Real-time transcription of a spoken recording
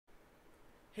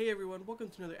Hey everyone, welcome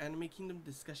to another Anime Kingdom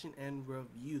discussion and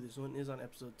review. This one is on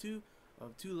episode 2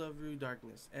 of To Love Ru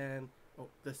Darkness and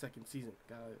the second season.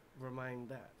 Gotta remind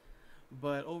that.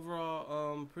 But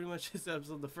overall, pretty much this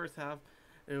episode, the first half,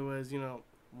 it was,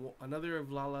 another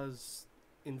of Lala's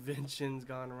inventions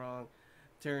gone wrong.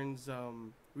 Turns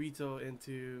Rito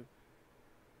into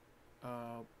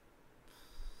uh,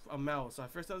 a mouse. So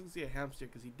at first I was gonna say a hamster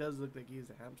because he does look like he is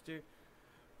a hamster.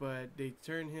 But they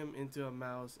turn him into a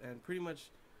mouse and pretty much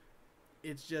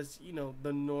it's just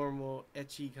the normal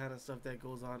ecchi kind of stuff that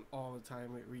goes on all the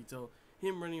time with Rito.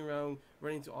 Him running around,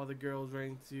 running to all the girls,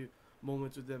 running to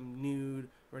moments with them nude,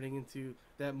 running into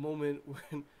that moment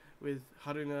when with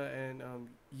Haruna and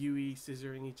Yui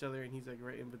scissoring each other, and he's like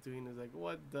right in between. Is like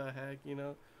what the heck.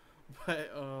 But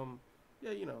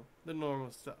yeah, the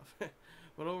normal stuff.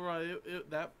 But overall,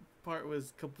 that part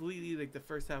was completely like the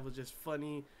first half was just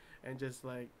funny and just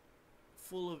like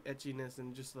full of etchiness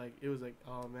and just like it was like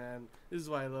oh man, this is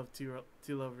why I love to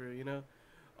love Ru.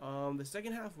 The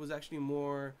second half was actually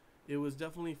more, it was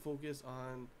definitely focused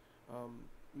on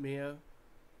Maya.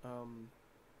 um,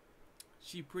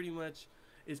 she pretty much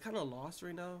is kind of lost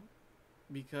right now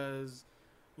because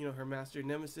her master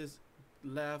Nemesis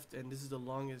left, and this is the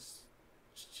longest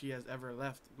she has ever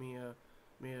left Maya,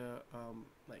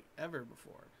 like ever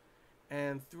before.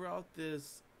 And throughout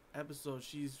this episode,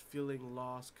 she's feeling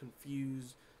lost,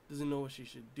 confused, doesn't know what she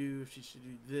should do, if she should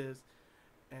do this.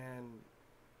 And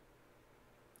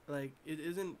like it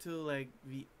isn't till like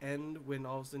the end when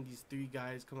all of a sudden these three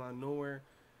guys come out of nowhere.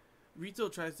 Rito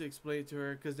tries to explain it to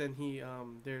her because then he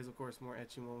there's of course more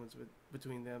etchy moments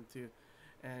between them too,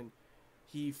 and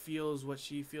he feels what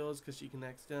she feels because she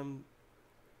connects them,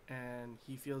 and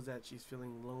he feels that she's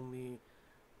feeling lonely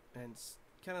and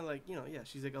kind of like yeah,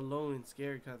 she's like alone and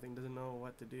scared kind of thing, doesn't know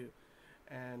what to do.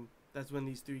 And that's when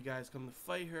these three guys come to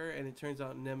fight her, and it turns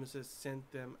out Nemesis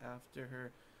sent them after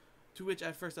her, to which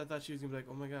at first I thought she was gonna be like,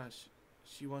 oh my gosh,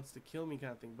 she wants to kill me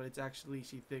kind of thing, but it's actually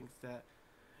she thinks that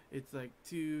it's like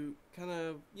to kind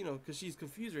of because she's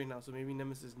confused right now, so maybe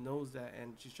Nemesis knows that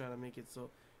and she's trying to make it so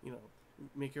you know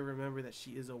make her remember that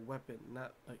she is a weapon,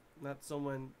 not like not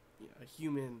someone, a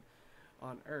human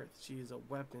on Earth. She is a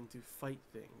weapon to fight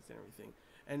things and everything.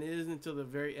 And it isn't until the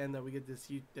very end that we get this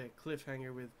huge that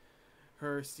cliffhanger with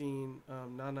her seeing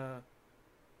Nana,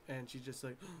 and she's just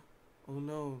like, oh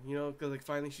no, because like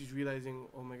finally she's realizing,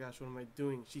 oh my gosh, what am I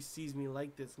doing? She sees me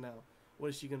like this now. What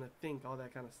is she gonna think? All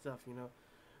that kind of stuff.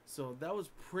 So that was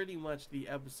pretty much the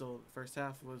episode. First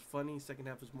half was funny, second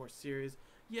half was more serious,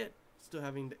 yet still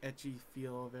having the etchy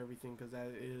feel of everything because that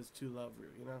is To Love Ru.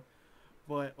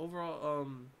 But overall,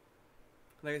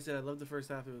 like I said, I loved the first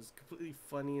half. It was completely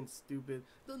funny and stupid.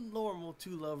 The normal To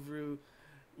Love Ru,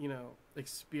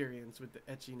 experience with the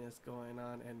etchiness going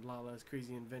on and Lala's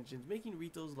crazy inventions, making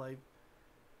Rito's life,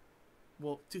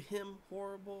 well, to him,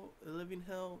 horrible, a living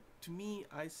hell. To me,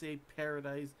 I say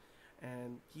paradise,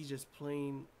 and he's just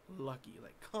plain lucky.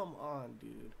 Like, come on,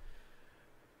 dude.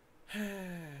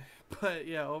 But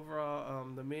yeah, overall,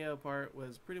 the Maya part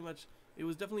was pretty much. It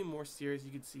was definitely more serious.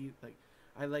 You could see like,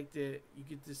 I liked it. You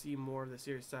get to see more of the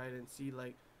serious side and see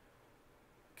like,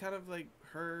 kind of like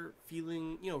her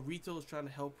feeling. Rito's trying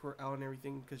to help her out and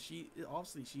everything because she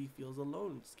obviously she feels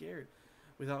alone, scared.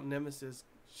 Without Nemesis,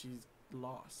 she's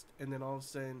lost. And then all of a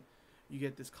sudden, you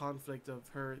get this conflict of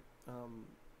her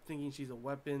thinking she's a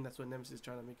weapon. That's what Nemesis is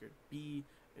trying to make her be.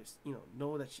 Is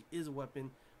know that she is a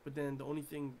weapon, but then the only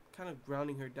thing kind of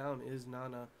grounding her down is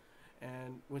Nana.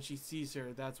 And when she sees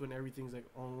her, that's when everything's like,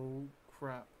 oh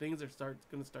crap, things are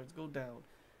gonna start to go down,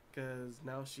 because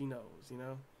now she knows.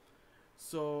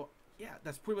 So yeah,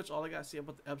 that's pretty much all I gotta say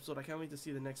about the episode. I can't wait to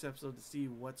see the next episode to see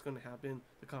what's gonna happen,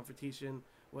 the confrontation,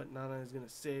 what Nana is gonna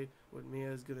say, what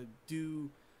Maya is gonna do.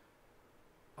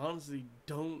 Honestly,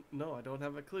 don't know. I don't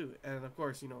have a clue. And of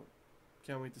course,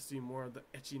 can't wait to see more of the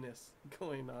etchiness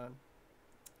going on.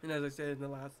 And as I said in the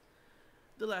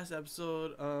last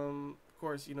episode, of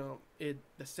course,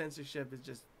 the censorship is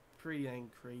just pretty dang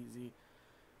crazy.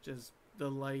 Just the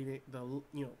lighting, the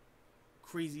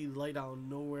crazy light out of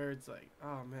nowhere. It's like,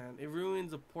 oh man, it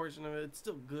ruins a portion of it. It's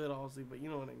still good, obviously, but you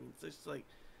know what I mean. So it's just like,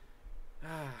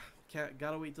 ah, can't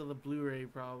gotta wait till the Blu-ray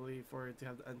probably for it to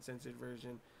have the uncensored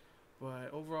version.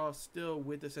 But overall, still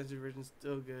with the censored version,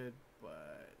 still good.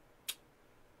 But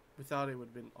without it, would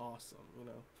have been awesome.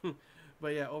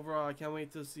 But yeah, overall, I can't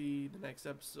wait to see the next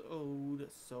episode.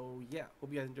 So yeah,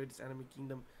 hope you guys enjoyed this Anime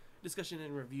Kingdom discussion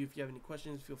and review. If you have any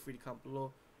questions, feel free to comment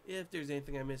below. If there's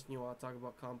anything I missed and you want to talk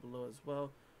about, comment below as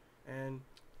well. And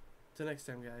till next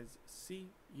time, guys. See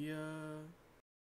ya.